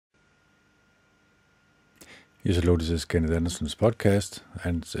Yes, hello, this is Kenneth Anderson's podcast,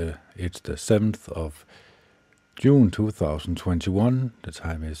 and it's the 7th of June 2021. The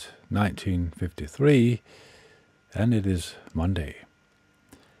time is 19:53, and it is Monday.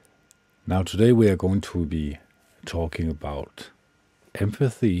 Now, today we are going to be talking about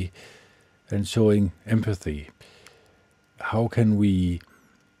empathy and showing empathy. How can we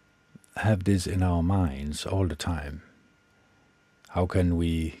have this in our minds all the time? How can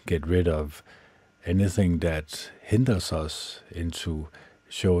we get rid of anything that hinders us into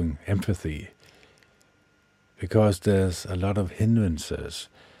showing empathy? Because there's a lot of hindrances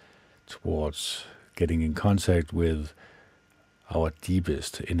towards getting in contact with our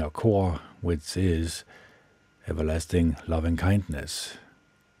deepest inner core, which is everlasting love and kindness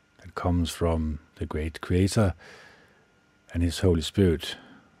that comes from the great Creator and His Holy Spirit,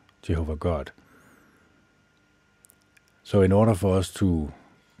 Jehovah God. So in order for us to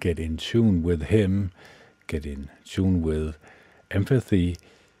get in tune with Him, get in tune with empathy,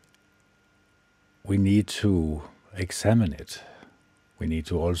 we need to examine it. We need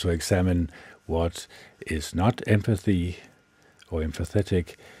to also examine what is not empathy or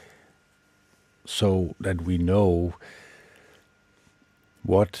empathetic, so that we know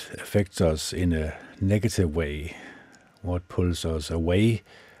what affects us in a negative way, what pulls us away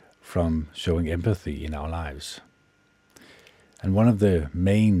from showing empathy in our lives. And one of the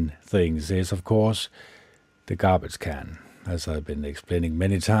main things is, of course, the garbage can. As I've been explaining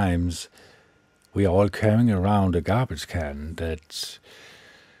many times, we are all carrying around a garbage can that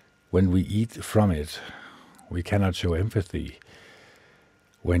when we eat from it, we cannot show empathy.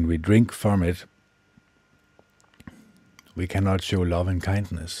 When we drink from it, we cannot show love and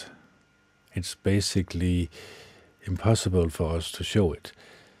kindness. It's basically impossible for us to show it.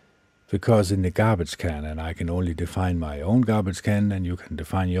 Because in the garbage can, and I can only define my own garbage can, and you can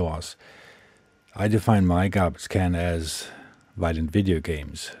define yours, I define my garbage can as violent video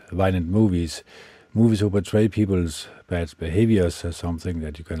games, violent movies who portray people's bad behaviors as something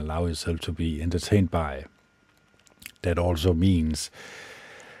that you can allow yourself to be entertained by. That also means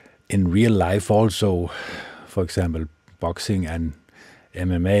in real life also, for example, boxing and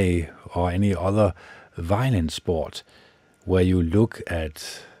MMA or any other violent sport, where you look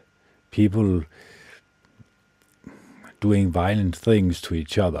at people doing violent things to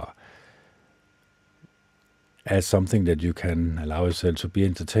each other as something that you can allow yourself to be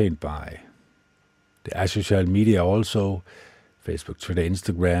entertained by. The asocial media also, Facebook, Twitter,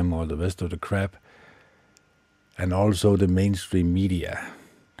 Instagram, all the rest of the crap, and also the mainstream media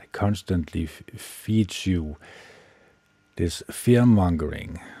that constantly feeds you this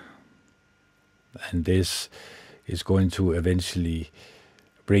fear-mongering, and this is going to eventually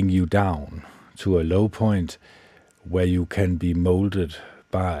bring you down to a low point where you can be molded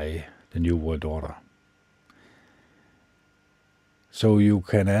by the New World Order. So you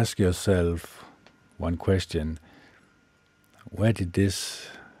can ask yourself one question: where did this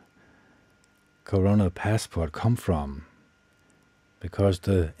Corona passport come from? Because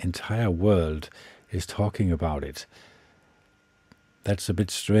the entire world is talking about it. That's a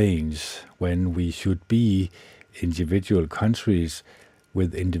bit strange when we should be individual countries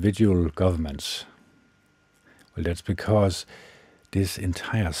with individual governments. Well, that's because this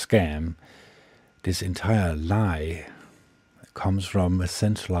entire scam, this entire lie, comes from a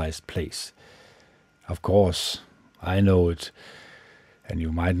centralized place. Of course, I know it, and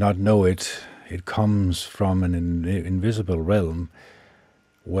you might not know it. It comes from an invisible realm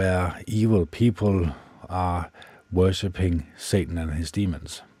where evil people are worshipping Satan and his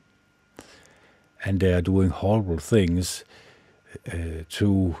demons. And they are doing horrible things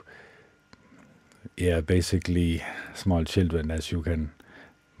to basically small children, as you can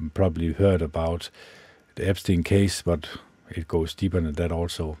probably heard about the Epstein case, but it goes deeper than that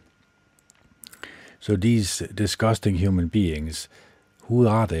also. So these disgusting human beings, who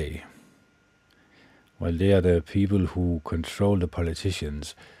are they? Well, they are the people who control the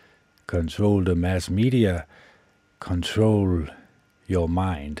politicians, control the mass media, control your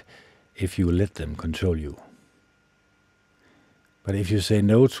mind if you let them control you. But if you say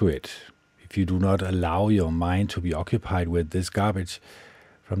no to it, if you do not allow your mind to be occupied with this garbage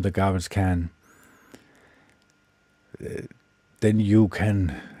from the garbage can, then you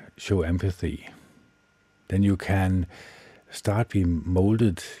can show empathy. Then you can start being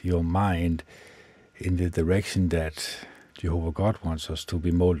molded your mind in the direction that Jehovah God wants us to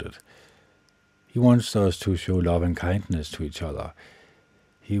be molded. He wants us to show love and kindness to each other.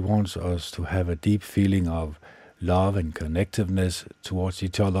 He wants us to have a deep feeling of love and connectiveness towards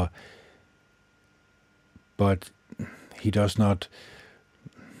each other. But He does not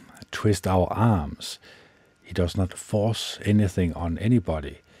twist our arms. He does not force anything on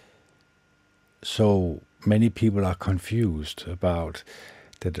anybody. So many people are confused about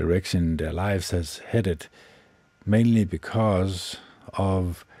the direction their lives has headed, mainly because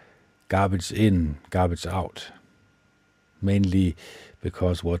of garbage in, garbage out. Mainly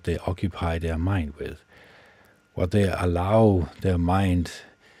because what they occupy their mind with, what they allow their mind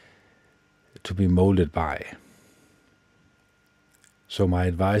to be molded by. So my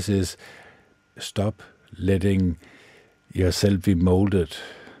advice is, stop letting yourself be molded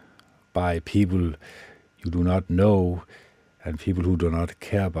by people you do not know and people who do not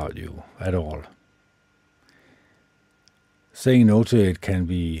care about you at all. Saying no to it can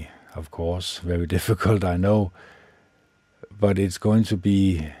be, of course, very difficult, I know, but it's going to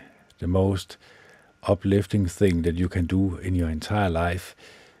be the most uplifting thing that you can do in your entire life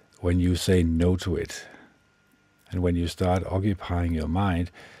when you say no to it. And when you start occupying your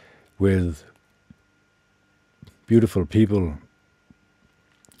mind with beautiful people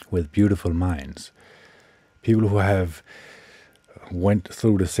with beautiful minds, people who have went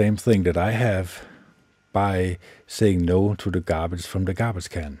through the same thing that I have by saying no to the garbage from the garbage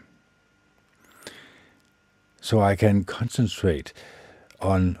can. So I can concentrate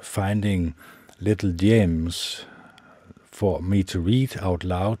on finding little gems for me to read out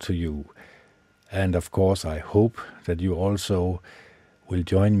loud to you. And of course, I hope that you also will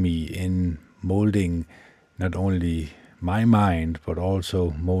join me in molding not only my mind, but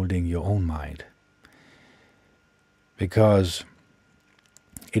also molding your own mind. Because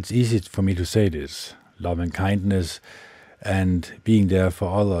it's easy for me to say this, love and kindness and being there for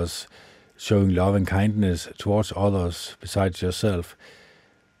others, showing love and kindness towards others besides yourself,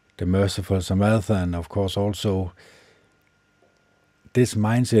 the merciful Samaritan, of course, also. This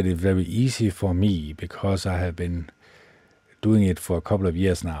mindset is very easy for me because I have been doing it for a couple of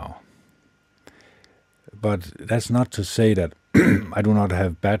years now. But that's not to say that I do not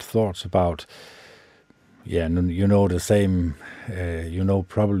have bad thoughts about, the same,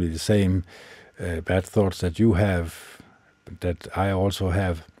 probably the same bad thoughts that you have, that I also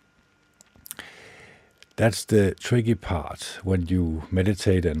have. That's the tricky part when you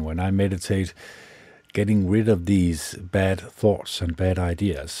meditate, and when I meditate, getting rid of these bad thoughts and bad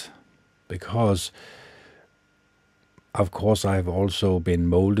ideas. Because, of course, I've also been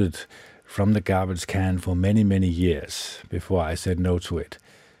molded from the garbage can for many, many years before I said no to it.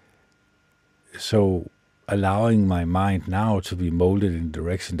 So allowing my mind now to be molded in the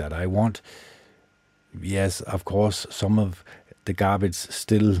direction that I want, yes, of course, some of the garbage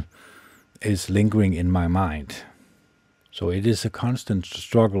still is lingering in my mind. So it is a constant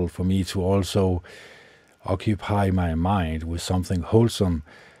struggle for me to also occupy my mind with something wholesome,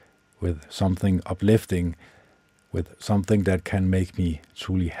 with something uplifting, with something that can make me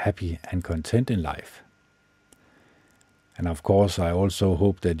truly happy and content in life. And of course, I also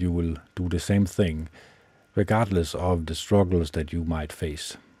hope that you will do the same thing, regardless of the struggles that you might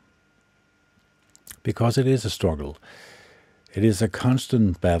face. Because it is a struggle. It is a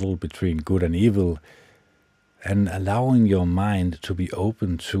constant battle between good and evil, and allowing your mind to be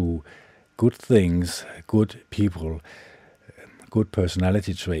open to good things, good people, good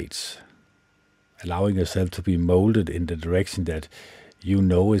personality traits, allowing yourself to be molded in the direction that you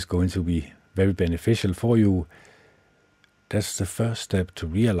know is going to be very beneficial for you. That's the first step to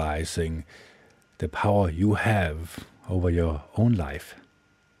realizing the power you have over your own life.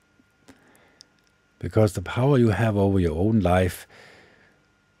 Because the power you have over your own life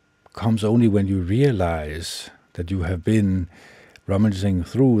comes only when you realize that you have been rummaging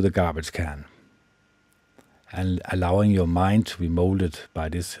through the garbage can and allowing your mind to be molded by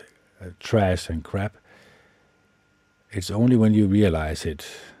this trash and crap. It's only when you realize it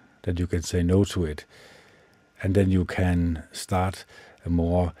that you can say no to it, and then you can start a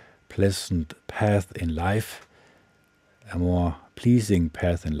more pleasant path in life, a more pleasing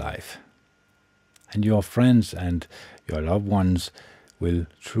path in life. And your friends and your loved ones will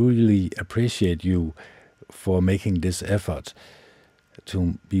truly appreciate you for making this effort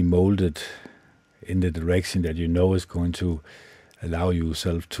to be molded in the direction that you know is going to allow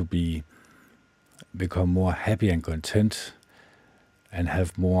yourself to become more happy and content and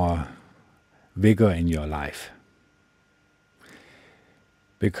have more vigor in your life.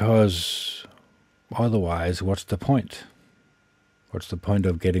 Because otherwise, what's the point? What's the point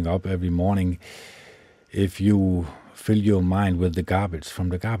of getting up every morning if you fill your mind with the garbage from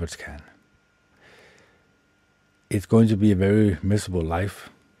the garbage can? It's going to be a very miserable life.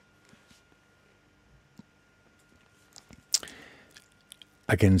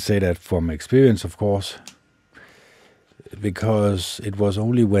 I can say that from experience, of course. because it was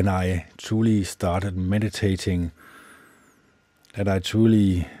only when I truly started meditating that I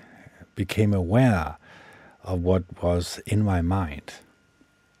truly became aware of what was in my mind.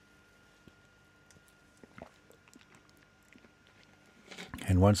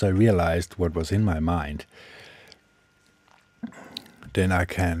 And once I realized what was in my mind, then I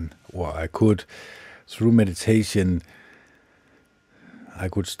could, through meditation, I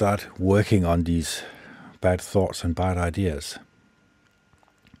could start working on these bad thoughts and bad ideas.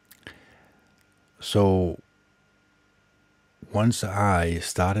 So once I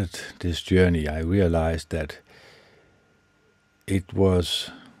started this journey, I realized that it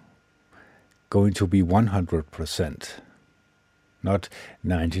was going to be 100%, not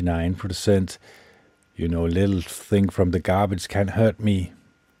 99%. Little thing from the garbage can hurt me.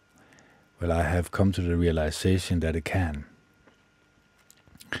 Well, I have come to the realization that it can.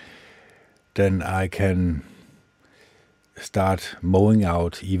 Then I can start mowing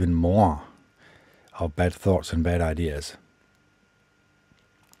out even more of bad thoughts and bad ideas.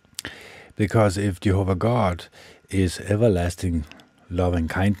 Because if Jehovah God is everlasting loving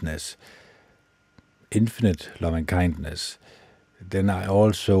kindness, infinite loving kindness, then I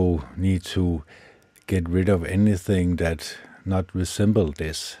also need to get rid of anything that not resemble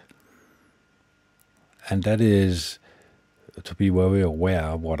this. And that is to be very aware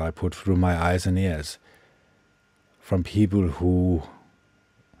of what I put through my eyes and ears from people who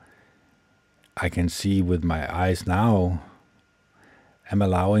I can see with my eyes now. I'm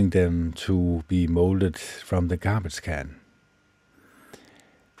allowing them to be molded from the garbage can.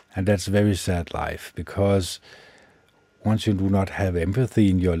 And that's a very sad life, because once you do not have empathy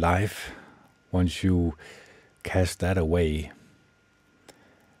in your life, once you cast that away,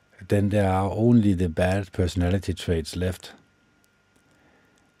 then there are only the bad personality traits left.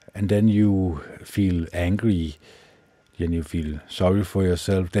 And then you feel angry, then you feel sorry for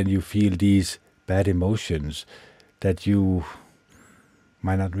yourself, then you feel these bad emotions that you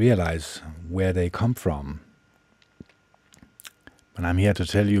might not realize where they come from. But I'm here to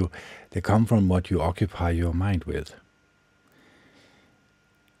tell you, they come from what you occupy your mind with.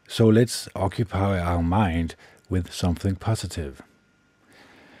 So let's occupy our mind with something positive.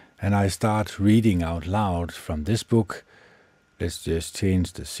 And I start reading out loud from this book. Let's just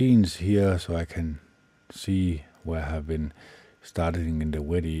change the scenes here so I can see where I've been starting in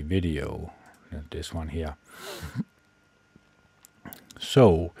the video. This one here.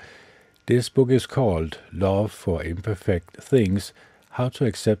 So, this book is called Love for Imperfect Things, How to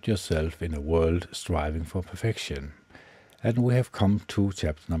Accept Yourself in a World Striving for Perfection. And we have come to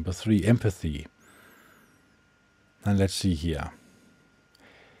chapter number 3, Empathy. And let's see here.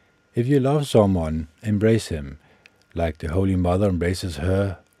 If you love someone, embrace him, like the Holy Mother embraces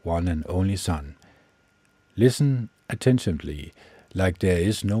her one and only Son. Listen attentively, like there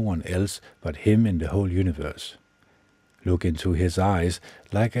is no one else but him in the whole universe. Look into his eyes,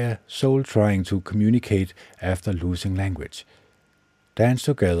 like a soul trying to communicate after losing language. Dance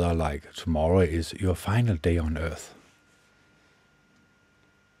together like tomorrow is your final day on earth.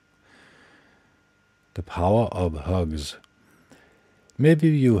 The power of hugs. Maybe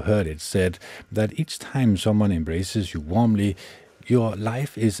you heard it said that each time someone embraces you warmly, your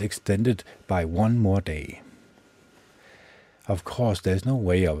life is extended by one more day. Of course, there's no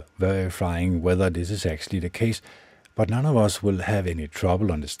way of verifying whether this is actually the case, but none of us will have any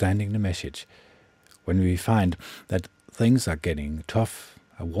trouble understanding the message. When we find that things are getting tough,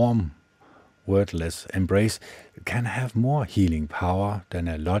 a warm, wordless embrace can have more healing power than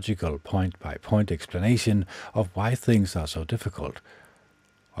a logical point-by-point explanation of why things are so difficult.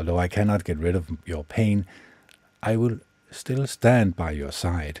 Although I cannot get rid of your pain, I will still stand by your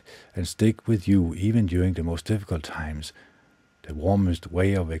side and stick with you even during the most difficult times. The warmest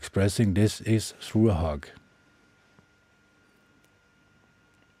way of expressing this is through a hug.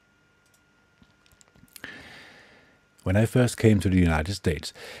 When I first came to the United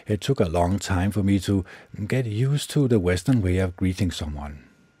States, it took a long time for me to get used to the Western way of greeting someone.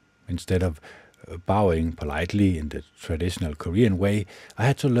 Instead of bowing politely in the traditional Korean way, I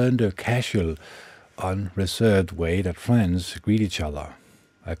had to learn the casual, unreserved way that friends greet each other.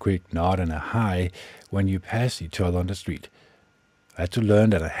 A quick nod and a hi when you pass each other on the street. I had to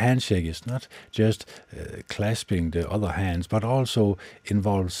learn that a handshake is not just clasping the other hands, but also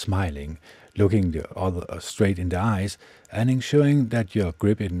involves smiling, looking the other straight in the eyes, and ensuring that your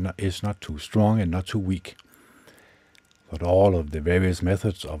grip is not too strong and not too weak. But all of the various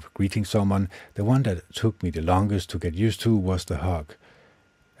methods of greeting someone, the one that took me the longest to get used to was the hug.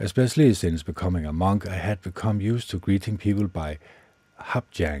 Especially since becoming a monk, I had become used to greeting people by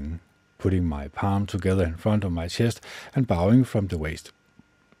hapjang, putting my palm together in front of my chest and bowing from the waist.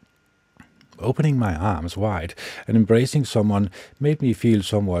 Opening my arms wide and embracing someone made me feel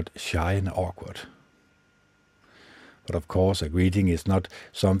somewhat shy and awkward. But of course, a greeting is not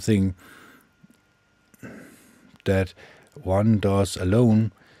something that one does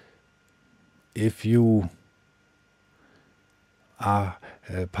alone. If you are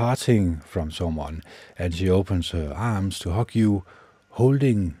parting from someone and she opens her arms to hug you,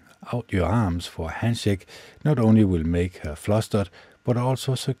 holding out your arms for a handshake not only will make her flustered, but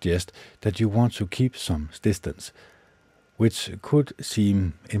also suggest that you want to keep some distance, which could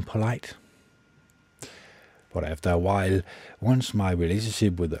seem impolite. But after a while, once my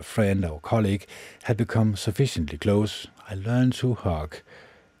relationship with a friend or colleague had become sufficiently close, I learned to hug.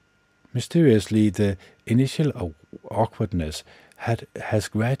 Mysteriously, the initial awkwardness has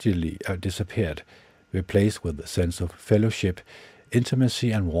gradually disappeared, replaced with a sense of fellowship,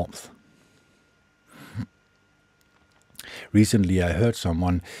 intimacy, and warmth. Recently, I heard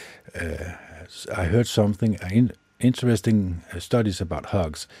something interesting studies about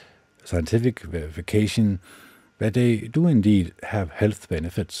hugs, scientific verification that they do indeed have health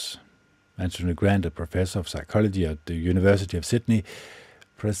benefits. Anthony Grant, a professor of psychology at the University of Sydney,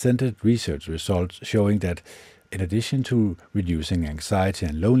 presented research results showing that in addition to reducing anxiety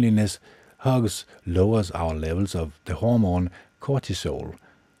and loneliness, hugs lowers our levels of the hormone cortisol,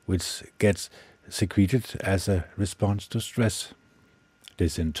 which gets secreted as a response to stress.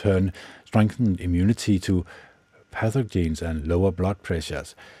 This in turn strengthens immunity to pathogens and lower blood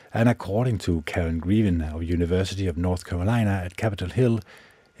pressures. And according to Karen Greven of University of North Carolina at Capitol Hill,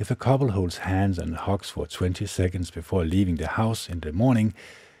 if a couple holds hands and hugs for 20 seconds before leaving the house in the morning,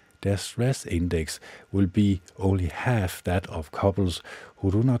 their stress index will be only half that of couples who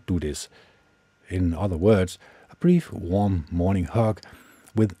do not do this. In other words, a brief, warm morning hug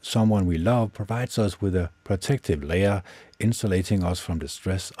with someone we love provides us with a protective layer, insulating us from the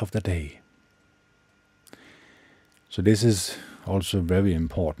stress of the day. So this is also very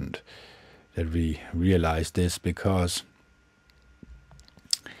important that we realize this, because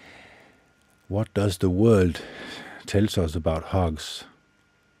what does the world tells us about hugs?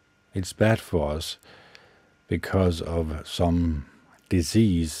 It's bad for us because of some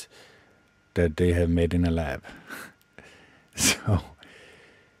disease that they have made in a lab.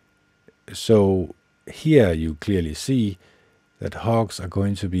 So here you clearly see that hugs are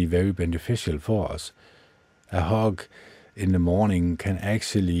going to be very beneficial for us. A hug in the morning can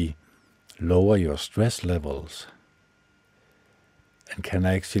actually lower your stress levels and can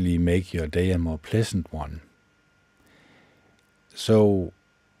actually make your day a more pleasant one. So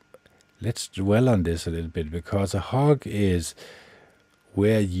let's dwell on this a little bit, because a hug is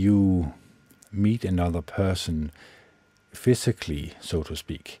where you meet another person physically, so to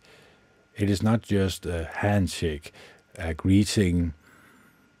speak. It is not just a handshake, a greeting,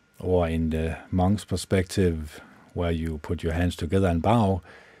 or in the monk's perspective, where you put your hands together and bow.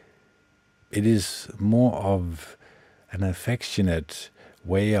 It is more of an affectionate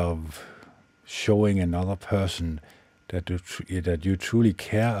way of showing another person that you truly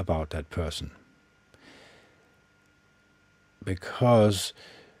care about that person, because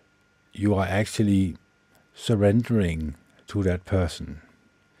you are actually surrendering to that person.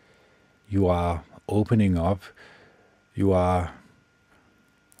 You are opening up. You are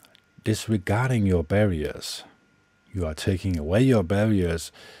disregarding your barriers. You are taking away your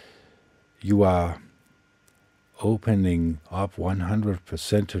barriers. You are opening up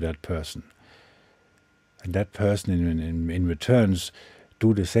 100% to that person. And that person in returns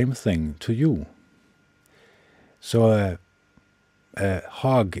do the same thing to you. So a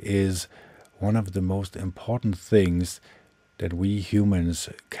hug is one of the most important things that we humans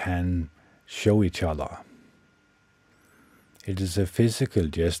can show each other. It is a physical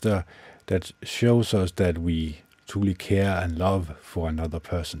gesture that shows us that we truly care and love for another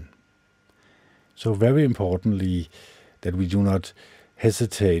person. So very importantly, that we do not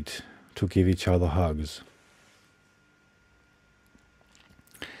hesitate to give each other hugs.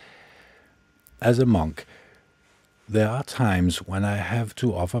 As a monk, there are times when I have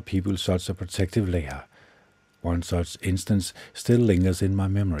to offer people such a protective layer. One such instance still lingers in my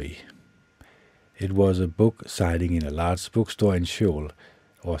memory. It was a book signing in a large bookstore in Seoul.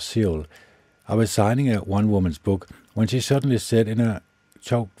 I was signing one woman's book when she suddenly said in a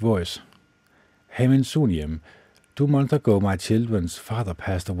choked voice, "Hey Minsunyam, 2 months ago my children's father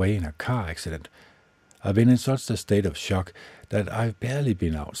passed away in a car accident. I've been in such a state of shock that I've barely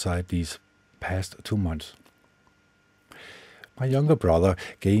been outside these past 2 months. My younger brother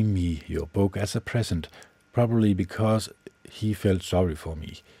gave me your book as a present, probably because he felt sorry for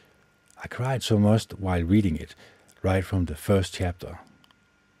me. I cried so much while reading it, right from the first chapter.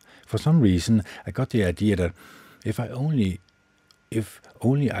 For some reason, I got the idea that if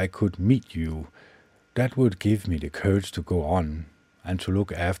only I could meet you, that would give me the courage to go on and to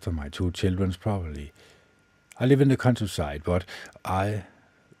look after my 2 children properly. I live in the countryside, but I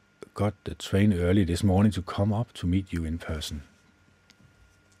got the train early this morning to come up to meet you in person.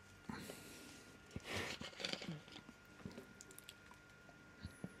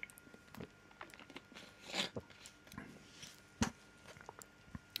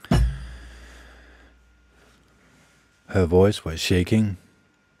 Her voice was shaking,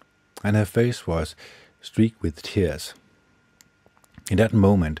 and her face was streaked with tears. In that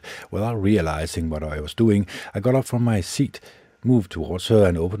moment, without realizing what I was doing, I got up from my seat, moved towards her,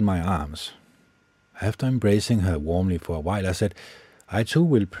 and opened my arms. After embracing her warmly for a while, I said, "I too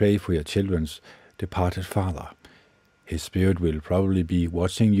will pray for your children's departed father. His spirit will probably be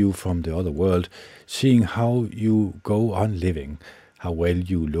watching you from the other world, seeing how you go on living, how well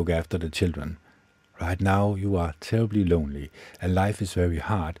you look after the children. Right now you are terribly lonely, and life is very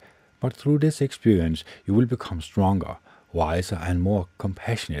hard, but through this experience you will become stronger, wiser, and more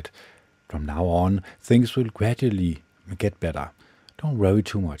compassionate. From now on, things will gradually get better. Don't worry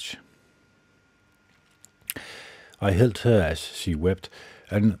too much." I held her as she wept,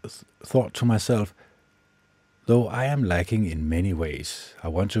 and thought to myself, though I am lacking in many ways, I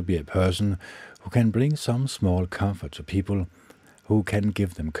want to be a person who can bring some small comfort to people, who can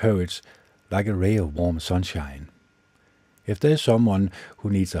give them courage, like a ray of warm sunshine. If there is someone who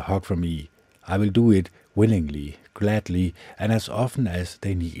needs a hug from me, I will do it willingly, gladly, and as often as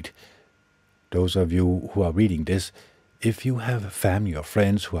they need. Those of you who are reading this, if you have family or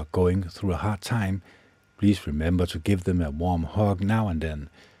friends who are going through a hard time, please remember to give them a warm hug now and then.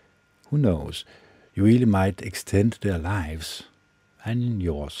 Who knows, you really might extend their lives, and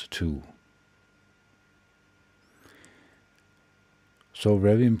yours too. So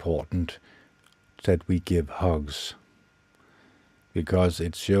very important that we give hugs, because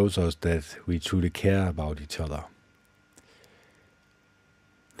it shows us that we truly care about each other.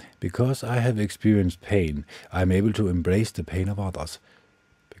 Because I have experienced pain, I am able to embrace the pain of others.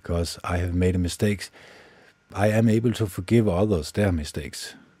 Because I have made mistakes, I am able to forgive others their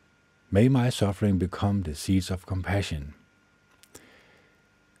mistakes. May my suffering become the seeds of compassion.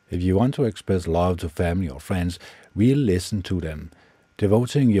 If you want to express love to family or friends, really listen to them,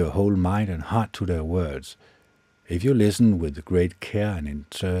 devoting your whole mind and heart to their words. If you listen with great care and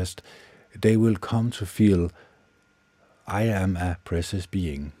interest, they will come to feel, I am a precious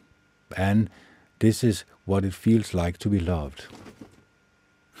being, and this is what it feels like to be loved.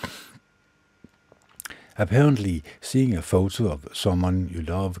 Apparently, seeing a photo of someone you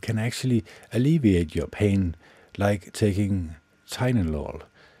love can actually alleviate your pain, like taking Tylenol.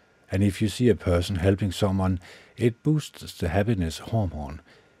 And if you see a person helping someone, it boosts the happiness hormone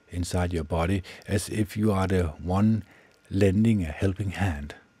inside your body, as if you are the one lending a helping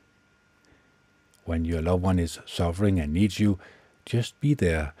hand. When your loved one is suffering and needs you, just be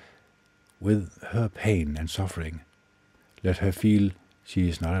there with her pain and suffering. Let her feel she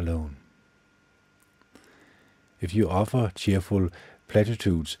is not alone. If you offer cheerful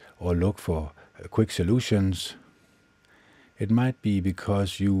platitudes or look for quick solutions, it might be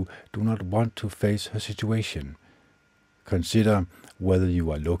because you do not want to face her situation. Consider whether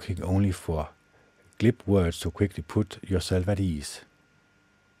you are looking only for glib words to quickly put yourself at ease.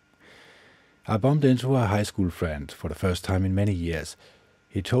 I bumped into a high school friend for the first time in many years.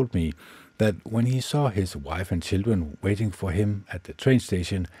 He told me that when he saw his wife and children waiting for him at the train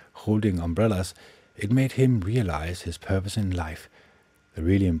station holding umbrellas, it made him realize his purpose in life. The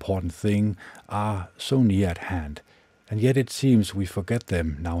really important things are so near at hand, and yet it seems we forget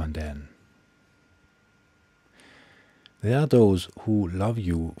them now and then. There are those who love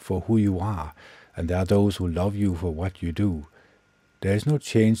you for who you are, and there are those who love you for what you do. There is no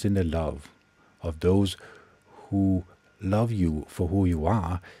change in the love of those who love you for who you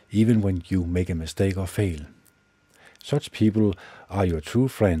are, even when you make a mistake or fail. Such people are your true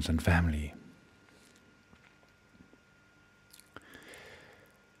friends and family.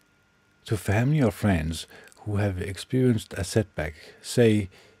 To family or friends who have experienced a setback, say,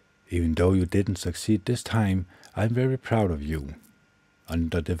 even though you didn't succeed this time, I'm very proud of you.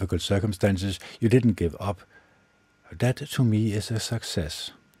 Under difficult circumstances, you didn't give up. That to me is a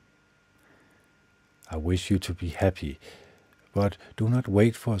success. I wish you to be happy, but do not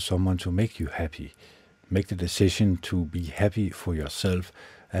wait for someone to make you happy. Make the decision to be happy for yourself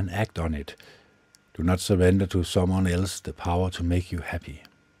and act on it. Do not surrender to someone else the power to make you happy.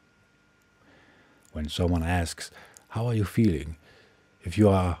 When someone asks, "How are you feeling?" If you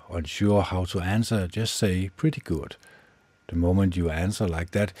are unsure how to answer, just say pretty good. The moment you answer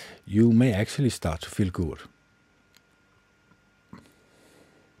like that, you may actually start to feel good.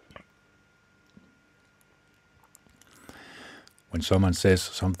 When someone says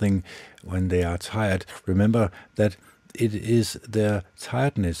something when they are tired, remember that it is their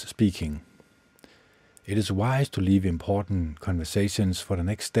tiredness speaking. It is wise to leave important conversations for the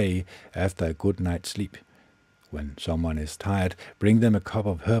next day after a good night's sleep. When someone is tired, bring them a cup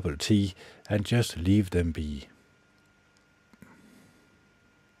of herbal tea and just leave them be.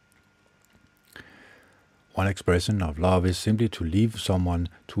 One expression of love is simply to leave someone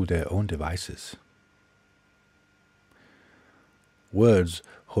to their own devices. Words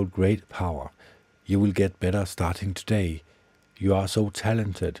hold great power. You will get better starting today. You are so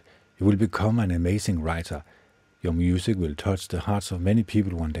talented. You will become an amazing writer. Your music will touch the hearts of many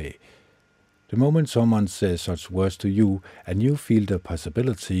people one day. The moment someone says such words to you, a new field of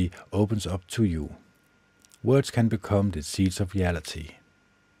possibility opens up to you. Words can become the seeds of reality.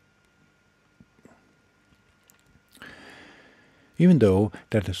 Even though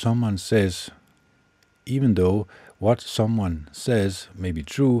what someone says may be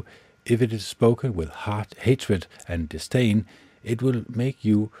true, if it is spoken with hatred and disdain, it will make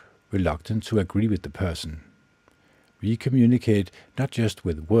you reluctant to agree with the person. We communicate not just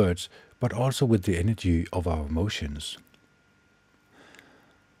with words, but also with the energy of our emotions.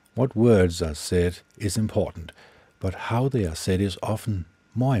 What words are said is important, but how they are said is often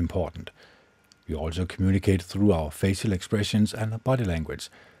more important. We also communicate through our facial expressions and body language,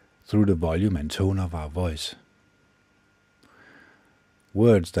 through the volume and tone of our voice.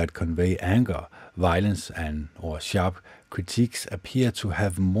 Words that convey anger, violence, or sharp critiques appear to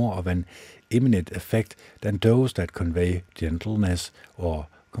have more of an immediate effect than those that convey gentleness or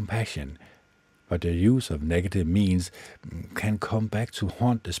compassion. But the use of negative means can come back to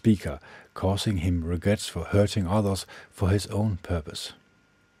haunt the speaker, causing him regrets for hurting others for his own purpose.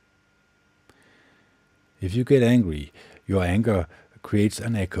 If you get angry, your anger creates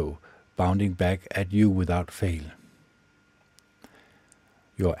an echo, bounding back at you without fail.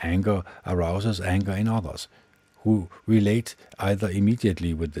 Your anger arouses anger in others, who relate either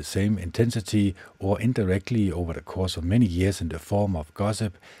immediately with the same intensity or indirectly over the course of many years in the form of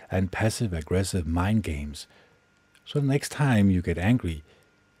gossip and passive-aggressive mind games. So the next time you get angry,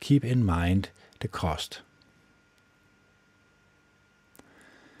 keep in mind the cost.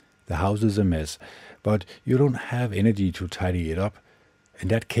 The house is a mess, but you don't have energy to tidy it up. In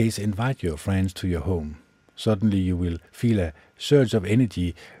that case, invite your friends to your home. Suddenly you will feel a surge of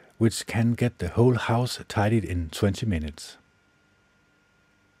energy which can get the whole house tidied in 20 minutes.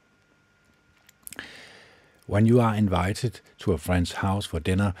 When you are invited to a friend's house for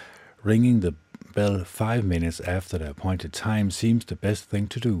dinner, ringing the bell 5 minutes after the appointed time seems the best thing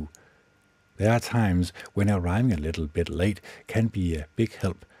to do. There are times when arriving a little bit late can be a big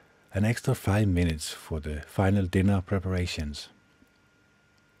help, an extra 5 minutes for the final dinner preparations.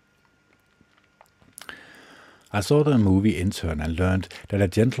 I saw the movie Intern and learned that a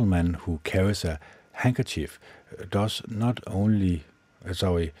gentleman who carries a handkerchief does so not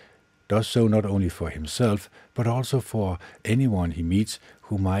only for himself, but also for anyone he meets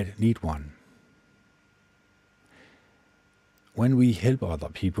who might need one. When we help other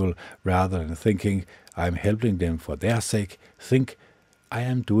people, rather than thinking, I am helping them for their sake, think, I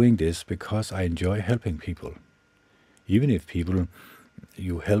am doing this because I enjoy helping people. Even if people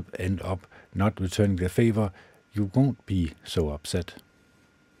you help end up not returning the favor, you won't be so upset.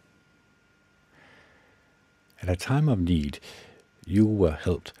 At a time of need, you were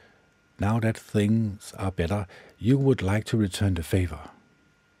helped. Now that things are better, you would like to return the favor.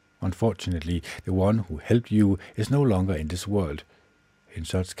 Unfortunately, the one who helped you is no longer in this world. In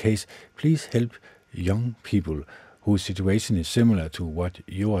such case, please help young people whose situation is similar to what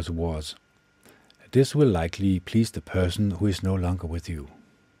yours was. This will likely please the person who is no longer with you.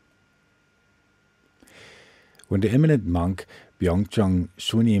 When the eminent monk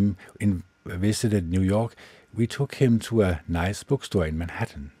Juni visited New York, we took him to a nice bookstore in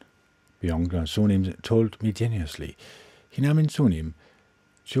Manhattan. Juni told me generously, Hinamin Sunim,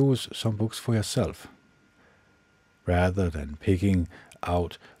 choose some books for yourself. Rather than picking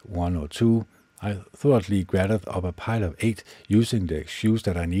out one or two, I thoughtfully gathered up a pile of 8, using the excuse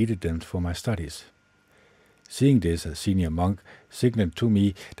that I needed them for my studies. Seeing this, a senior monk signaled to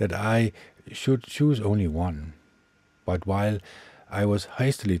me that I should choose only one. But while I was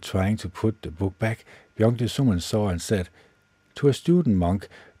hastily trying to put the book back, Byung-de Suman saw and said, To a student monk,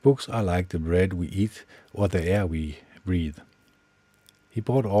 books are like the bread we eat or the air we breathe. He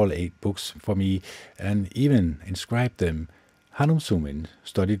bought all 8 books for me and even inscribed them, Hanum Sumin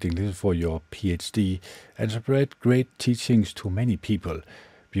studied English for your PhD and spread great teachings to many people,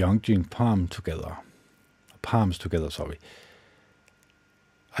 beyond palms together.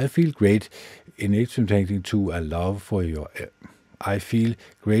 I feel great in extending to a love for your. I feel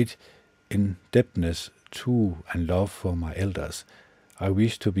great in depthness to and love for my elders. I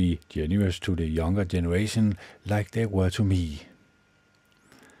wish to be generous to the younger generation like they were to me.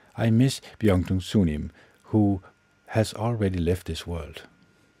 I miss Byungdung Sunim, who has already left this world.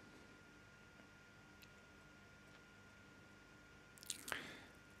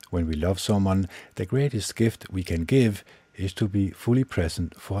 When we love someone, the greatest gift we can give is to be fully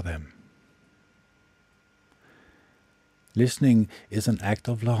present for them. Listening is an act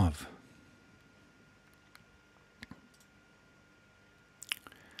of love.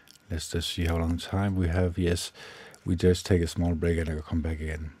 Let's just see how long time we have. Yes, we just take a small break and I'll come back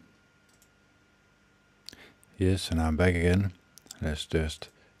again. Yes, and I'm back again. Let's just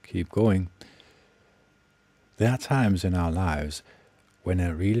keep going. There are times in our lives when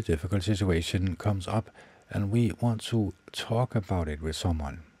a really difficult situation comes up and we want to talk about it with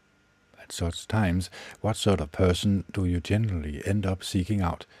someone. At such times, what sort of person do you generally end up seeking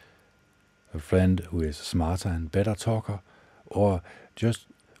out? A friend who is smarter and better talker, or just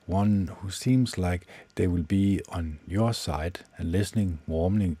one who seems like they will be on your side and listening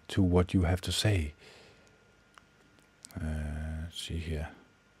warmly to what you have to say? Let's see here.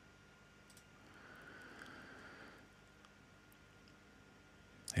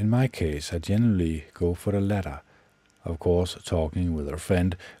 In my case, I generally go for the latter. Of course, talking with a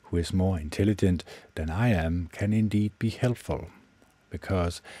friend who is more intelligent than I am can indeed be helpful,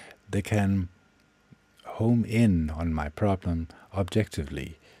 because they can home in on my problem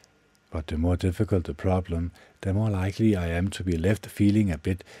objectively. But the more difficult the problem, the more likely I am to be left feeling a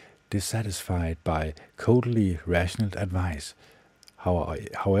bit dissatisfied by coldly rational advice,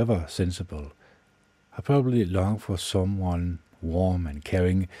 however sensible. I probably long for someone warm and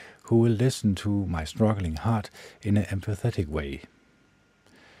caring who will listen to my struggling heart in an empathetic way.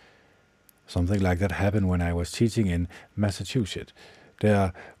 Something like that happened when I was teaching in Massachusetts.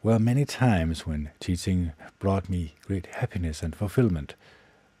 There were many times when teaching brought me great happiness and fulfillment,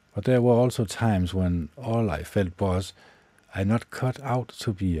 but there were also times when all I felt was I'm not cut out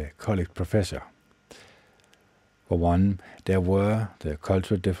to be a college professor. For one, there were the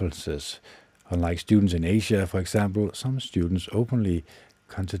cultural differences. Unlike students in Asia, for example, some students openly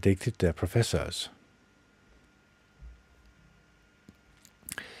contradicted their professors.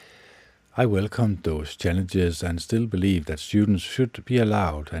 I welcomed those challenges and still believe that students should be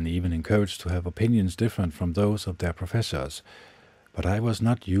allowed and even encouraged to have opinions different from those of their professors. But I was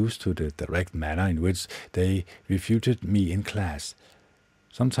not used to the direct manner in which they refuted me in class.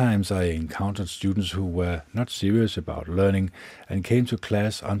 Sometimes I encountered students who were not serious about learning and came to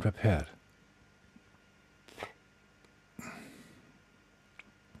class unprepared.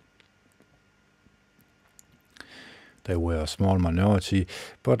 They were a small minority,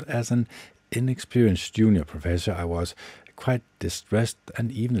 but as an inexperienced junior professor, I was quite distressed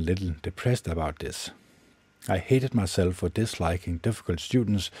and even a little depressed about this. I hated myself for disliking difficult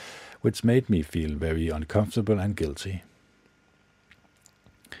students, which made me feel very uncomfortable and guilty.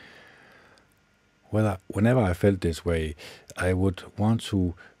 Whenever I felt this way, I would want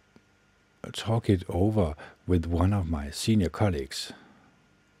to talk it over with one of my senior colleagues.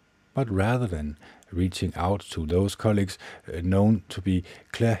 But rather than reaching out to those colleagues known to be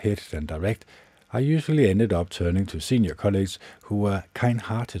clear-headed and direct, I usually ended up turning to senior colleagues who were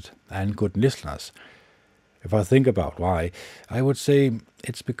kind-hearted and good listeners. If I think about why, I would say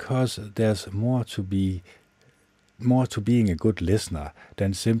it's because there's more to being a good listener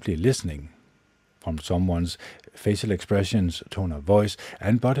than simply listening. From someone's facial expressions, tone of voice,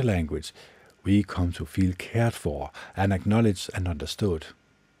 and body language, we come to feel cared for and acknowledged and understood.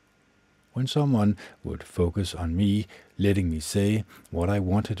 When someone would focus on me, letting me say what I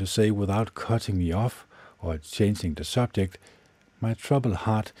wanted to say without cutting me off or changing the subject, my troubled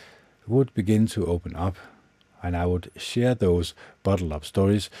heart would begin to open up, and I would share those bottled-up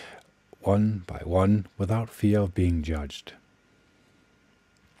stories one by one without fear of being judged.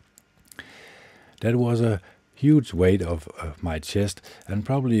 That was a huge weight off my chest and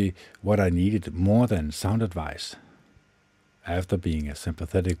probably what I needed more than sound advice. After being a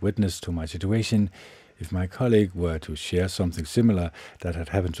sympathetic witness to my situation, if my colleague were to share something similar that had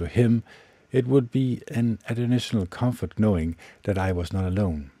happened to him, it would be an additional comfort knowing that I was not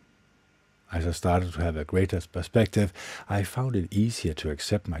alone. As I started to have a greater perspective, I found it easier to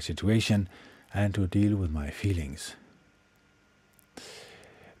accept my situation and to deal with my feelings.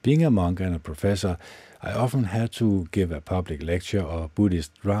 Being a monk and a professor, I often had to give a public lecture or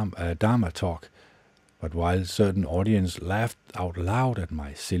Buddhist Dharma talk, but while certain audience laughed out loud at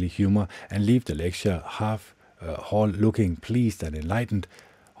my silly humor and leave the lecture half hall looking pleased and enlightened,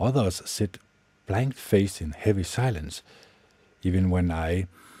 others sit blank-faced in heavy silence. Even when I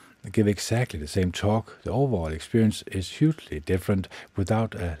give exactly the same talk, the overall experience is hugely different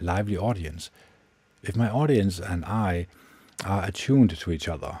without a lively audience. If my audience and I are attuned to each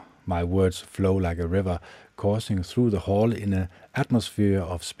other, my words flow like a river coursing through the hall in an atmosphere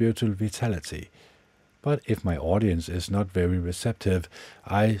of spiritual vitality. But if my audience is not very receptive,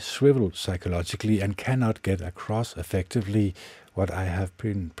 I shrivel psychologically and cannot get across effectively what I have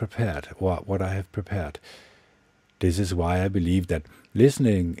prepared. This is why I believe that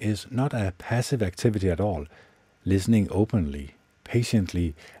listening is not a passive activity at all. Listening openly,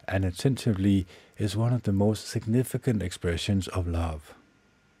 patiently, and attentively is one of the most significant expressions of love.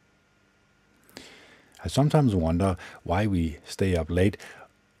 I sometimes wonder why we stay up late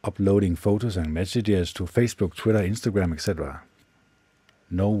uploading photos and messages to Facebook, Twitter, Instagram, etc.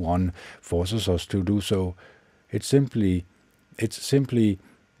 No one forces us to do so. It's simply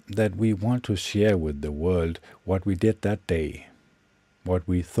that we want to share with the world what we did that day, what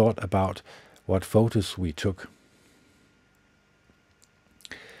we thought about, what photos we took.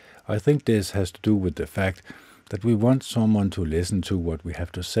 I think this has to do with the fact that we want someone to listen to what we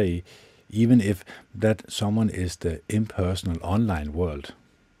have to say, even if that someone is the impersonal online world.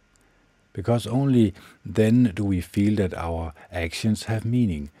 Because only then do we feel that our actions have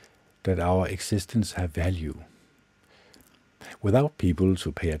meaning, that our existence have value. Without people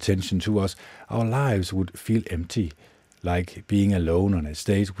to pay attention to us, our lives would feel empty, like being alone on a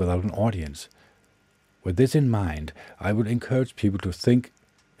stage without an audience. With this in mind, I would encourage people to think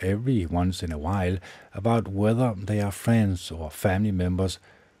every once in a while about whether they are friends or family members,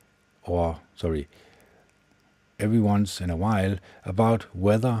 every once in a while about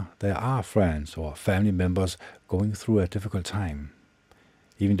whether there are friends or family members going through a difficult time.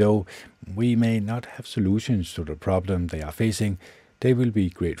 Even though we may not have solutions to the problem they are facing, they will be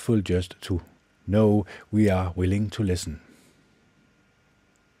grateful just to know we are willing to listen.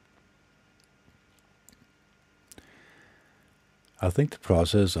 I think the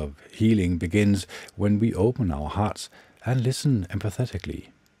process of healing begins when we open our hearts and listen empathetically.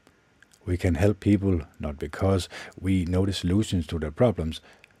 We can help people not because we know the solutions to their problems,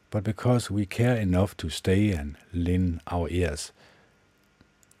 but because we care enough to stay and lend our ears.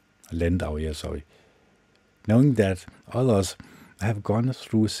 Knowing that others have gone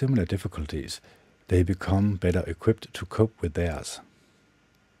through similar difficulties, they become better equipped to cope with theirs.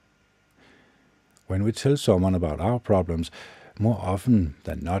 When we tell someone about our problems, more often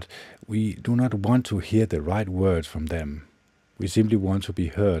than not, we do not want to hear the right words from them. We simply want to be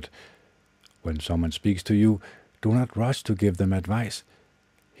heard. When someone speaks to you, do not rush to give them advice.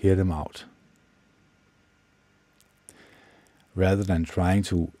 Hear them out. Rather than trying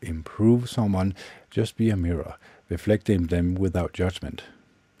to improve someone, just be a mirror, reflecting them without judgment.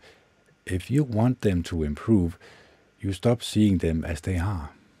 If you want them to improve, you stop seeing them as they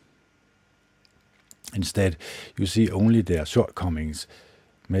are. Instead, you see only their shortcomings,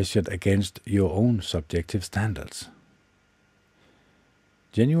 measured against your own subjective standards.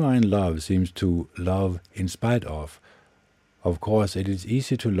 Genuine love seems to love in spite of. Of course, it is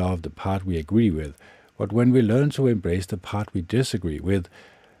easy to love the part we agree with, but when we learn to embrace the part we disagree with,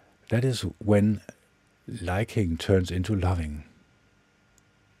 that is when liking turns into loving.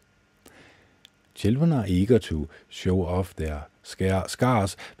 Children are eager to show off their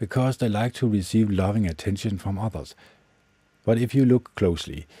scars because they like to receive loving attention from others. But if you look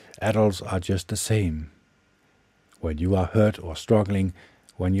closely, adults are just the same. When you are hurt or struggling,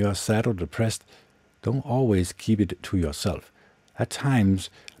 when you are sad or depressed, don't always keep it to yourself. At times,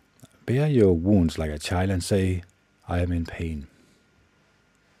 bear your wounds like a child and say, I am in pain.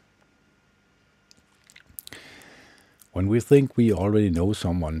 When we think we already know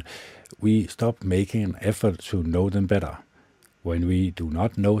someone, we stop making an effort to know them better. When we do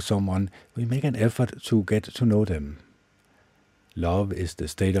not know someone, we make an effort to get to know them. Love is the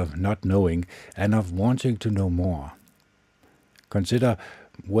state of not knowing and of wanting to know more. Consider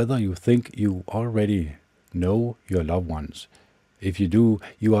whether you think you already know your loved ones. If you do,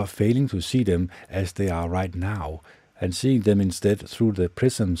 you are failing to see them as they are right now, and seeing them instead through the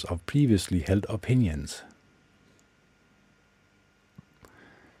prisms of previously held opinions.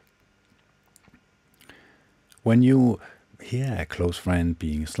 When you hear a close friend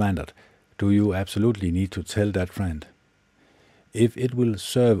being slandered, do you absolutely need to tell that friend? If it will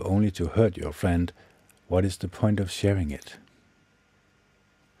serve only to hurt your friend, what is the point of sharing it?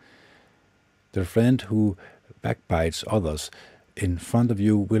 The friend who backbites others in front of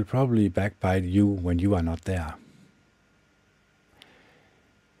you will probably backbite you when you are not there.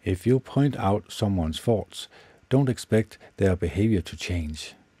 If you point out someone's faults, don't expect their behavior to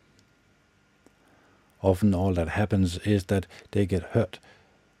change. Often all that happens is that they get hurt.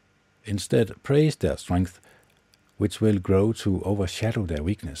 Instead, praise their strength, which will grow to overshadow their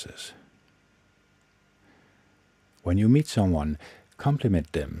weaknesses. When you meet someone,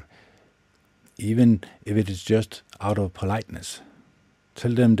 compliment them, even if it is just out of politeness.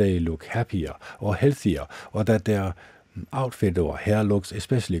 Tell them they look happier or healthier, or that their outfit or hair looks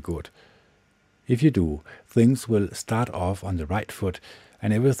especially good. If you do, things will start off on the right foot,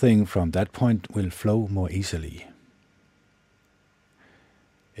 and everything from that point will flow more easily.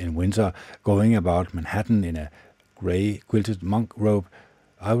 In winter, going about Manhattan in a grey quilted monk robe,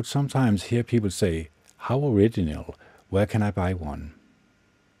 I would sometimes hear people say, "How original, where can I buy one?"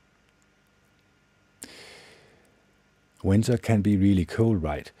 Winter can be really cold,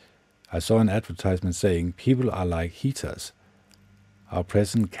 right? I saw an advertisement saying people are like heaters. Our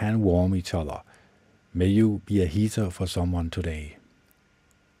present can warm each other. May you be a heater for someone today.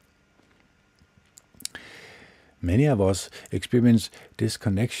 Many of us experience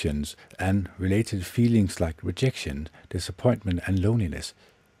disconnections and related feelings like rejection, disappointment, and loneliness.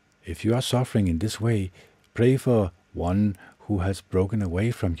 If you are suffering in this way, pray for one who has broken away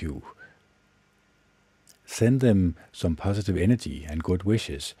from you. Send them some positive energy and good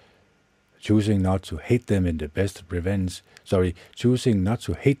wishes. Choosing not to hate them is the best revenge. Choosing not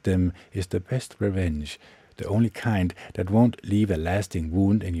to hate them is the best revenge, the only kind that won't leave a lasting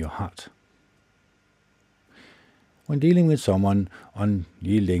wound in your heart. When dealing with someone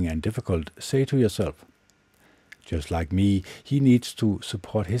unyielding and difficult, say to yourself, "Just like me, he needs to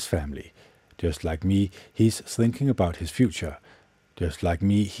support his family. Just like me, he's thinking about his future. Just like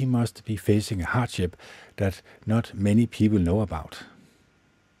me, he must be facing a hardship that not many people know about."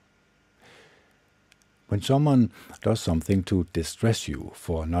 When someone does something to distress you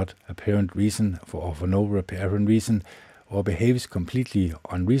for no apparent reason, or behaves completely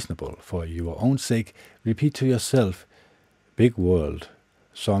unreasonable for your own sake, repeat to yourself, "Big world,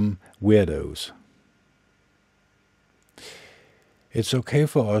 some weirdos." It's okay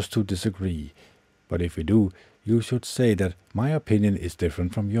for us to disagree, but if we do, you should say that my opinion is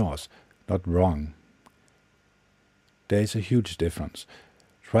different from yours, not wrong. There is a huge difference.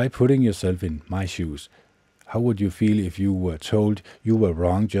 Try putting yourself in my shoes. How would you feel if you were told you were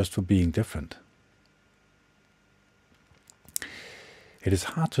wrong just for being different? It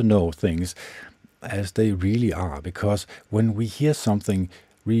is hard to know things as they really are, because when we hear something,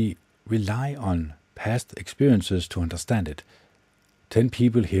 we rely on past experiences to understand it. 10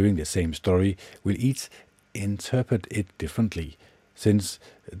 people hearing the same story will each interpret it differently, since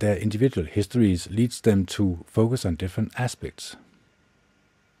their individual histories leads them to focus on different aspects.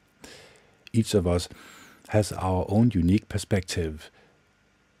 Each of us has our own unique perspective.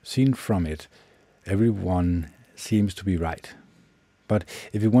 Seen from it, everyone seems to be right. But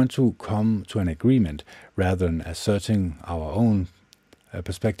if we want to come to an agreement rather than asserting our own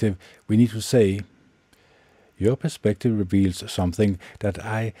perspective, we need to say, "Your perspective reveals something that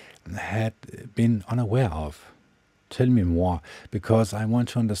I had been unaware of. Tell me more, because I want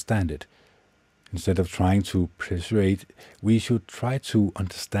to understand it." Instead of trying to persuade, we should try to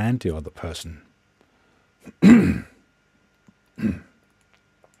understand the other person.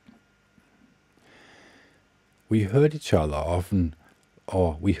 We hurt each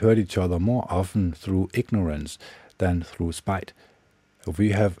other more often through ignorance than through spite. If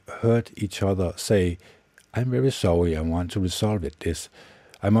we have heard each other say, "I'm very sorry, I want to resolve this.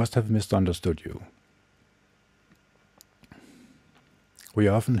 I must have misunderstood you." We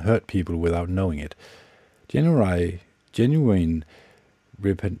often hurt people without knowing it. Genuine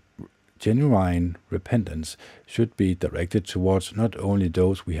repentance should be directed towards not only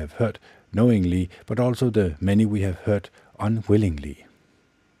those we have hurt knowingly, but also the many we have hurt unwillingly.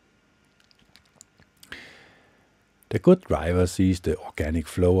 The good driver sees the organic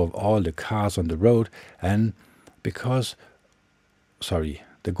flow of all the cars on the road, and the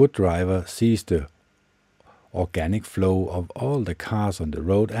good driver sees the organic flow of all the cars on the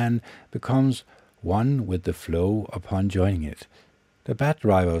road and becomes one with the flow upon joining it. The bad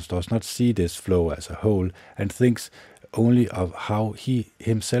driver does not see this flow as a whole and thinks only of how he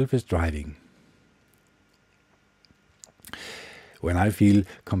himself is driving. When I feel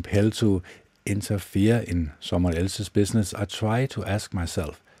compelled to interfere in someone else's business, I try to ask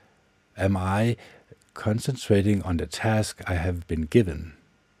myself, am I concentrating on the task I have been given?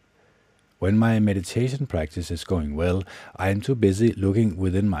 When my meditation practice is going well, I am too busy looking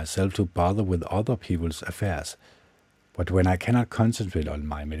within myself to bother with other people's affairs. But when I cannot concentrate on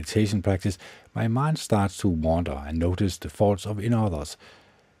my meditation practice, my mind starts to wander and notice the faults in others.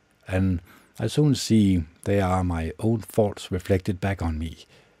 And I soon see they are my own faults reflected back on me.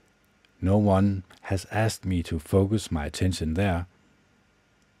 No one has asked me to focus my attention there.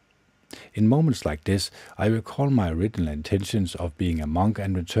 In moments like this, I recall my original intentions of being a monk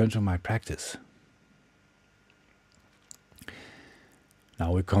and return to my practice.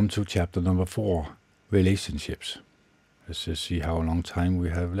 Now we come to chapter number 4, relationships. Let's just see how long time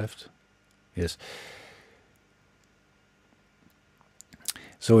we have left. Yes.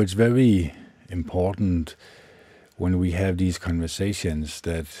 So it's very important when we have these conversations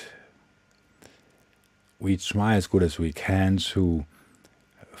that we try as good as we can to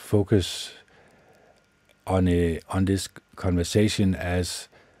focus on this conversation as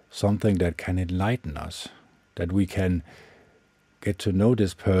something that can enlighten us, that we can get to know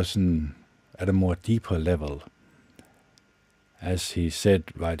this person at a more deeper level. As he said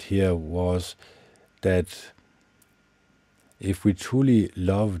right here, was that if we truly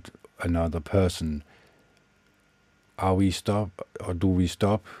loved another person, do we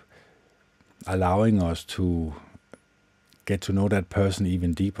stop allowing us to get to know that person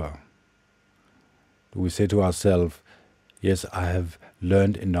even deeper? Do we say to ourselves, yes, I have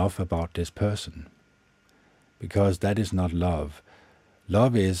learned enough about this person? Because that is not love.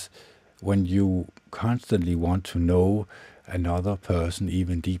 Love is when you constantly want to know another person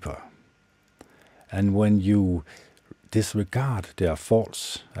even deeper. And when you disregard their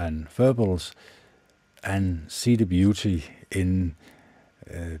faults and foibles and see the beauty in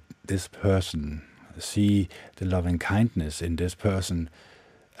this person, see the loving kindness in this person,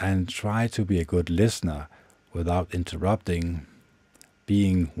 and try to be a good listener without interrupting,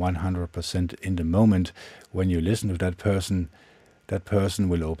 being 100% in the moment. When you listen to that person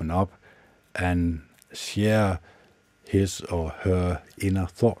will open up and share his or her inner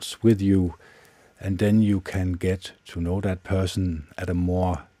thoughts with you, and then you can get to know that person at a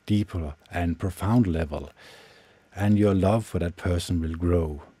more deeper and profound level, and your love for that person will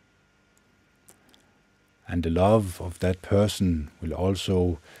grow. And the love of that person will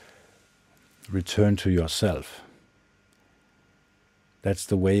also return to yourself. That's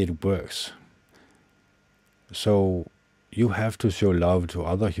the way it works. So you have to show love to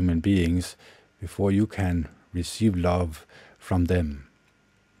other human beings before you can receive love from them.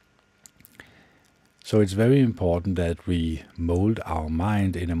 So it's very important that we mold our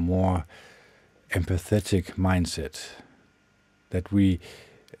mind in a more empathetic mindset, that we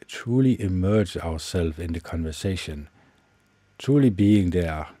truly immerse ourselves in the conversation, truly being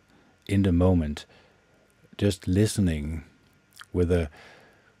there in the moment, just listening with an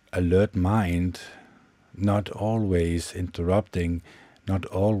alert mind, not always interrupting, not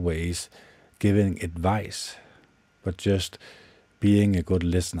always giving advice, but just being a good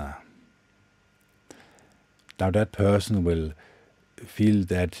listener. Now that person will feel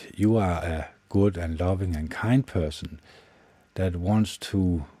that you are a good and loving and kind person that wants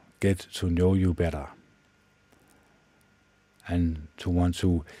to get to know you better and to want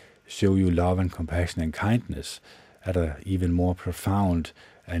to show you love and compassion and kindness at an even more profound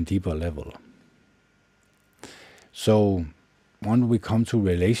and deeper level. So when we come to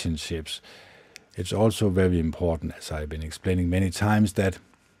relationships, it's also very important, as I've been explaining many times, that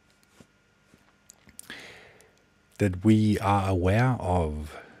we are aware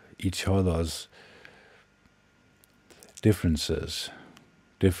of each other's difference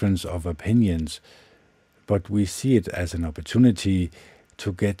of opinions, but we see it as an opportunity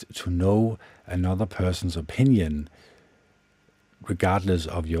to get to know another person's opinion, regardless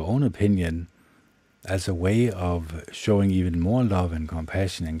of your own opinion, as a way of showing even more love and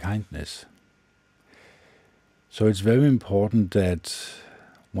compassion and kindness. So it's very important that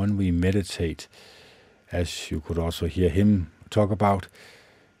when we meditate, as you could also hear him talk about,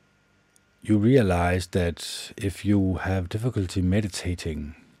 you realize that if you have difficulty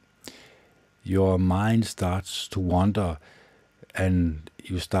meditating, your mind starts to wander and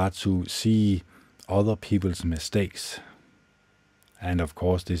you start to see other people's mistakes. And of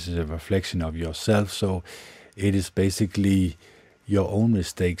course, this is a reflection of yourself, so it is basically your own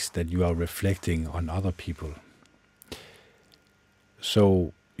mistakes that you are reflecting on other people.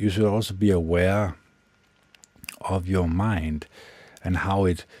 So you should also be aware of your mind and how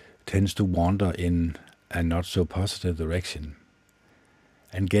it tends to wander in a not so positive direction,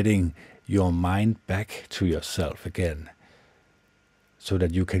 and getting your mind back to yourself again so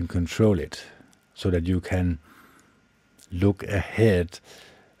that you can control it, so that you can look ahead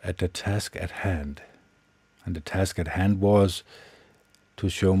at the task at hand. And the task at hand was to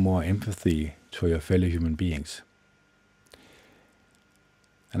show more empathy to your fellow human beings.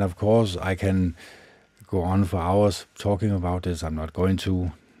 And of course, I can go on for hours talking about this. I'm not going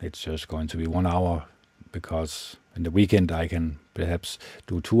to. It's just going to be 1 hour, because in the weekend I can perhaps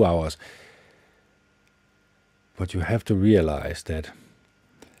do 2 hours. But you have to realize that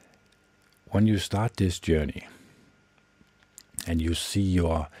when you start this journey and you see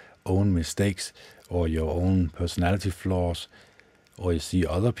your own mistakes or your own personality flaws, or you see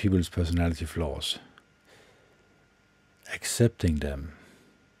other people's personality flaws, accepting them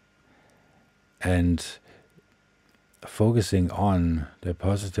and focusing on the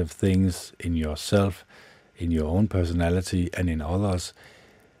positive things in yourself, in your own personality and in others,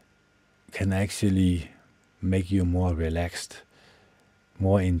 can actually make you more relaxed,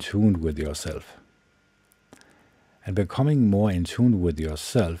 more in tune with yourself. And becoming more in tune with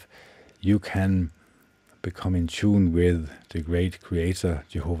yourself, you can become in tune with the great Creator,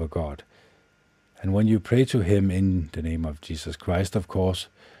 Jehovah God. And when you pray to Him in the name of Jesus Christ, of course,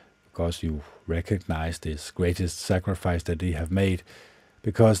 because you recognize this greatest sacrifice that He have made,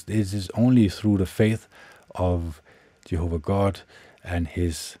 because it is only through the faith of Jehovah God and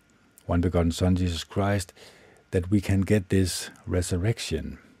His one begotten Son, Jesus Christ, that we can get this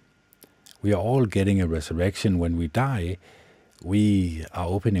resurrection. We are all getting a resurrection. When we die, we are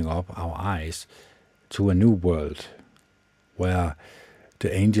opening up our eyes to a new world where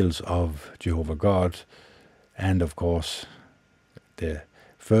the angels of Jehovah God and, of course, the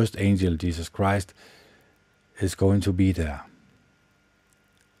first angel, Jesus Christ, is going to be there.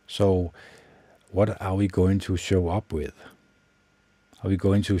 So, what are we going to show up with? Are we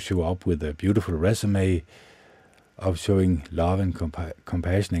going to show up with a beautiful resume of showing love and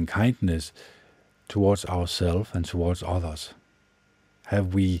compassion and kindness towards ourselves and towards others?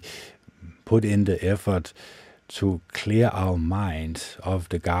 Have we put in the effort to clear our mind of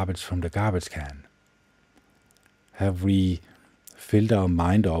the garbage from the garbage can? Have we filled our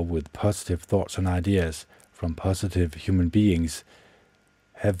mind up with positive thoughts and ideas from positive human beings?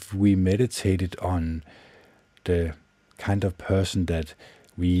 Have we meditated on the kind of person that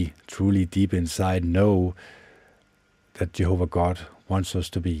we truly deep inside know that Jehovah God wants us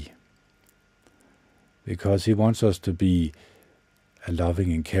to be? Because He wants us to be a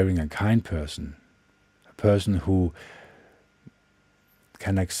loving and caring and kind person, a person who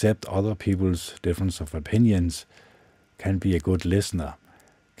can accept other people's difference of opinions, can be a good listener,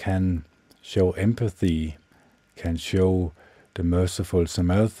 can show empathy, can show the merciful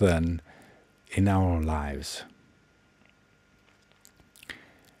Samaritan in our lives.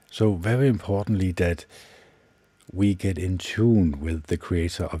 So very importantly that we get in tune with the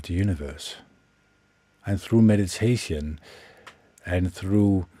Creator of the universe. And through meditation and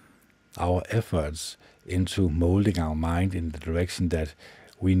through our efforts into molding our mind in the direction that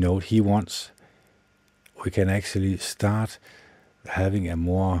we know He wants, we can actually start having a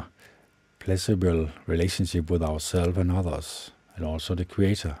more pleasurable relationship with ourselves and others, and also the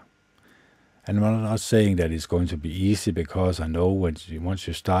Creator. And I'm not saying that it's going to be easy, because I know once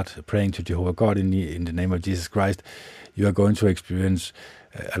you start praying to Jehovah God in the name of Jesus Christ, you are going to experience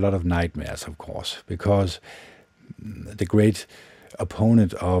a lot of nightmares, of course, because the great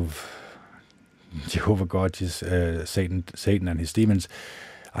opponent of Jehovah God is Satan and his demons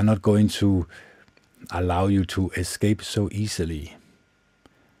are not going to allow you to escape so easily.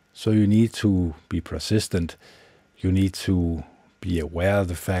 So you need to be persistent. You need to be aware of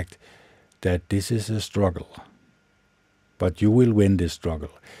the fact that this is a struggle. But you will win this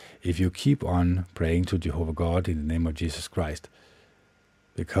struggle if you keep on praying to Jehovah God in the name of Jesus Christ.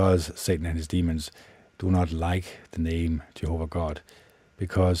 Because Satan and his demons do not like the name Jehovah God,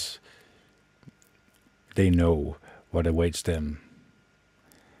 because they know what awaits them: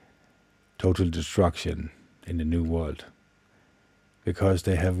 total destruction in the new world. Because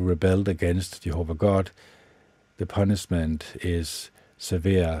they have rebelled against Jehovah God, the punishment is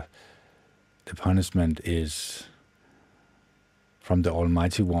severe. The punishment is from the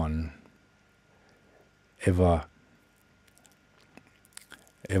Almighty One, ever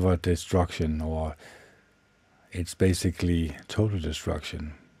destruction, or it's basically total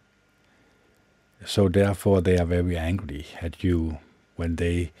destruction. So therefore they are very angry at you when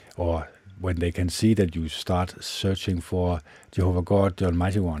they can see that you start searching for Jehovah God, the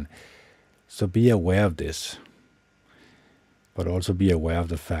Almighty One. So be aware of this, but also be aware of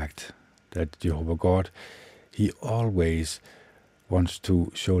the fact that Jehovah God, He always wants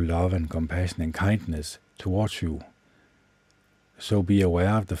to show love and compassion and kindness towards you. So be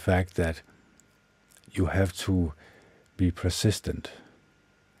aware of the fact that you have to be persistent.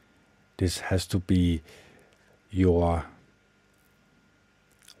 This has to be your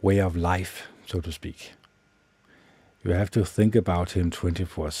way of life, so to speak. You have to think about him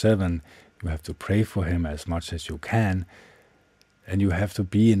 24/7. You have to pray for him as much as you can. And you have to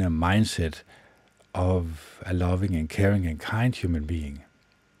be in a mindset of a loving and caring and kind human being.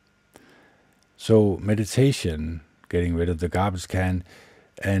 So meditation, getting rid of the garbage can,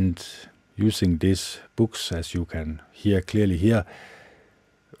 and using these books, as you can hear clearly here,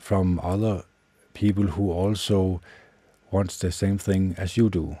 from other people who also wants the same thing as you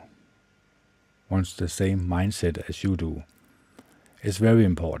do, wants the same mindset as you do, is very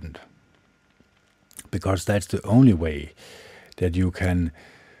important. Because that's the only way that you can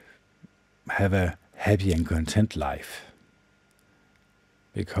have a happy and content life.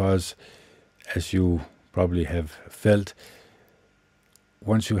 Because, as you probably have felt,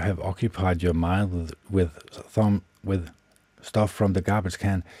 once you have occupied your mind with stuff from the garbage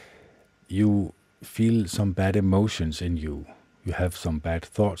can, you feel some bad emotions in you. You have some bad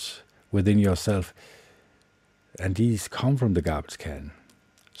thoughts within yourself, and these come from the garbage can.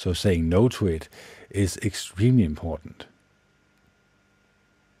 So saying no to it is extremely important.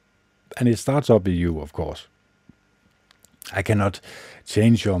 And it starts up with you, of course. I cannot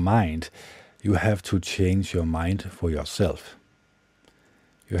change your mind. You have to change your mind for yourself.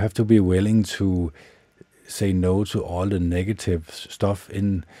 You have to be willing to say no to all the negative stuff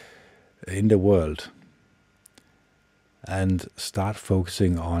in the world and start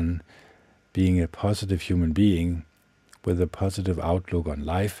focusing on being a positive human being with a positive outlook on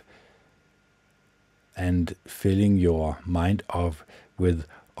life and filling your mind up with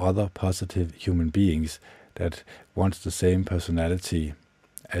other positive human beings that wants the same personality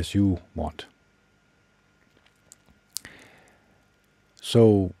as you want.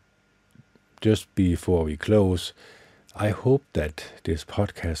 So, just before we close, I hope that this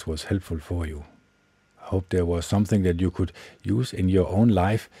podcast was helpful for you. I hope there was something that you could use in your own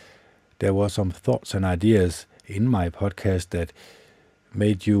life. There were some thoughts and ideas in my podcast that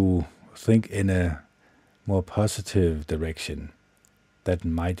made you think in a more positive direction. That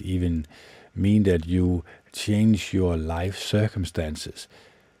might even mean that you change your life circumstances,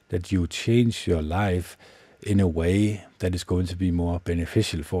 that you change your life in a way that is going to be more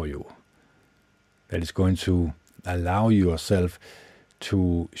beneficial for you, that is going to allow yourself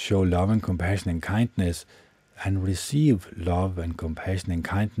to show love and compassion and kindness and receive love and compassion and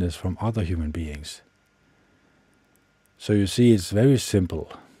kindness from other human beings. So you see, it's very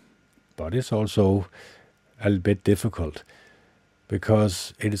simple, but it's also a little bit difficult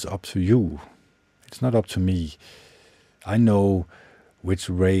because it is up to you. It's not up to me. I know which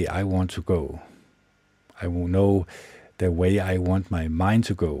way I want to go. I will know the way I want my mind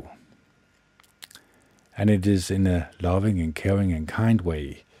to go. And it is in a loving and caring and kind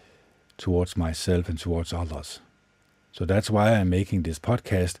way towards myself and towards others. So that's why I'm making this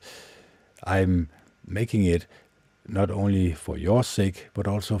podcast. I'm making it not only for your sake, but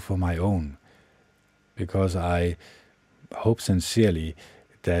also for my own. Because I hope sincerely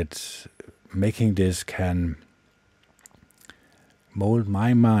that making this can mold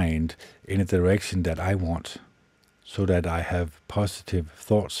my mind in a direction that I want, so that I have positive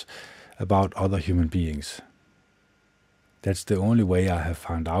thoughts about other human beings. That's the only way I have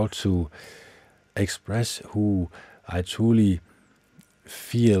found out to express who I truly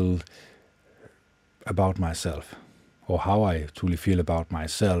feel about myself, or how I truly feel about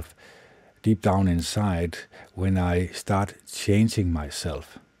myself deep down inside when I start changing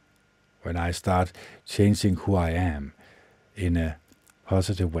myself, when I start changing who I am in a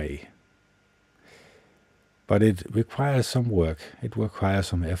positive way. But it requires some work, it requires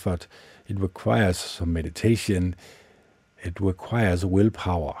some effort, it requires some meditation, it requires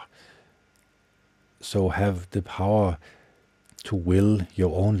willpower. So have the power to will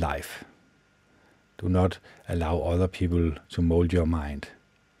your own life. Do not allow other people to mold your mind,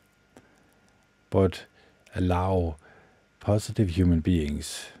 but allow positive human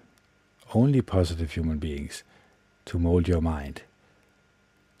beings, only positive human beings, to mold your mind.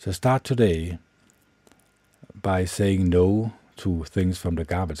 So start today by saying no to things from the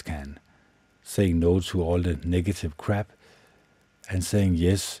garbage can, saying no to all the negative crap, and saying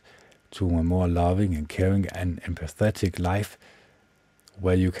yes to a more loving and caring and empathetic life,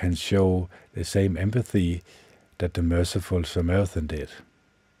 where you can show the same empathy that the merciful Samaritan did.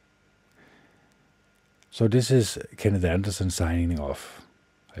 So this is Kenneth Anderson signing off.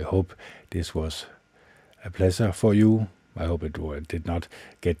 I hope this was a pleasure for you. I hope it did not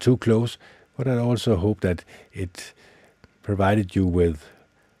get too close, but I also hope that it provided you with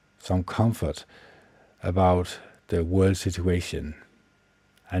some comfort about the world situation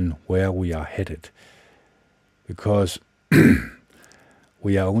and where we are headed. Because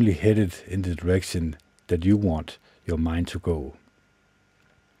we are only headed in the direction that you want your mind to go.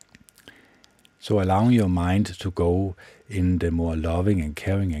 So allowing your mind to go in the more loving and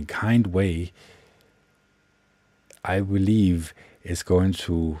caring and kind way, I believe is going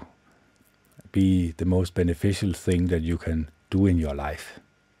to be the most beneficial thing that you can do in your life.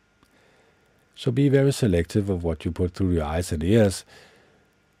 So be very selective of what you put through your eyes and ears.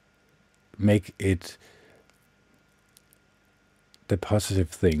 Make it the positive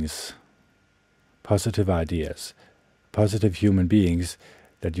things, positive ideas, positive human beings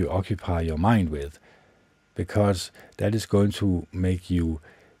that you occupy your mind with, because that is going to make you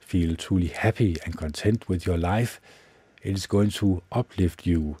feel truly happy and content with your life. It is going to uplift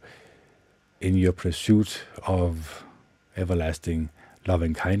you in your pursuit of everlasting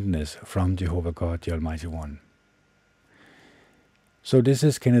loving kindness from Jehovah God, the Almighty One. So this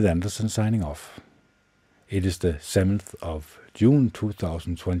is Kenneth Anderson signing off. It is the 7th of June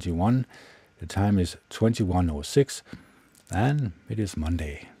 2021. The time is 21:06 and it is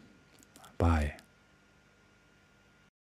Monday. Bye.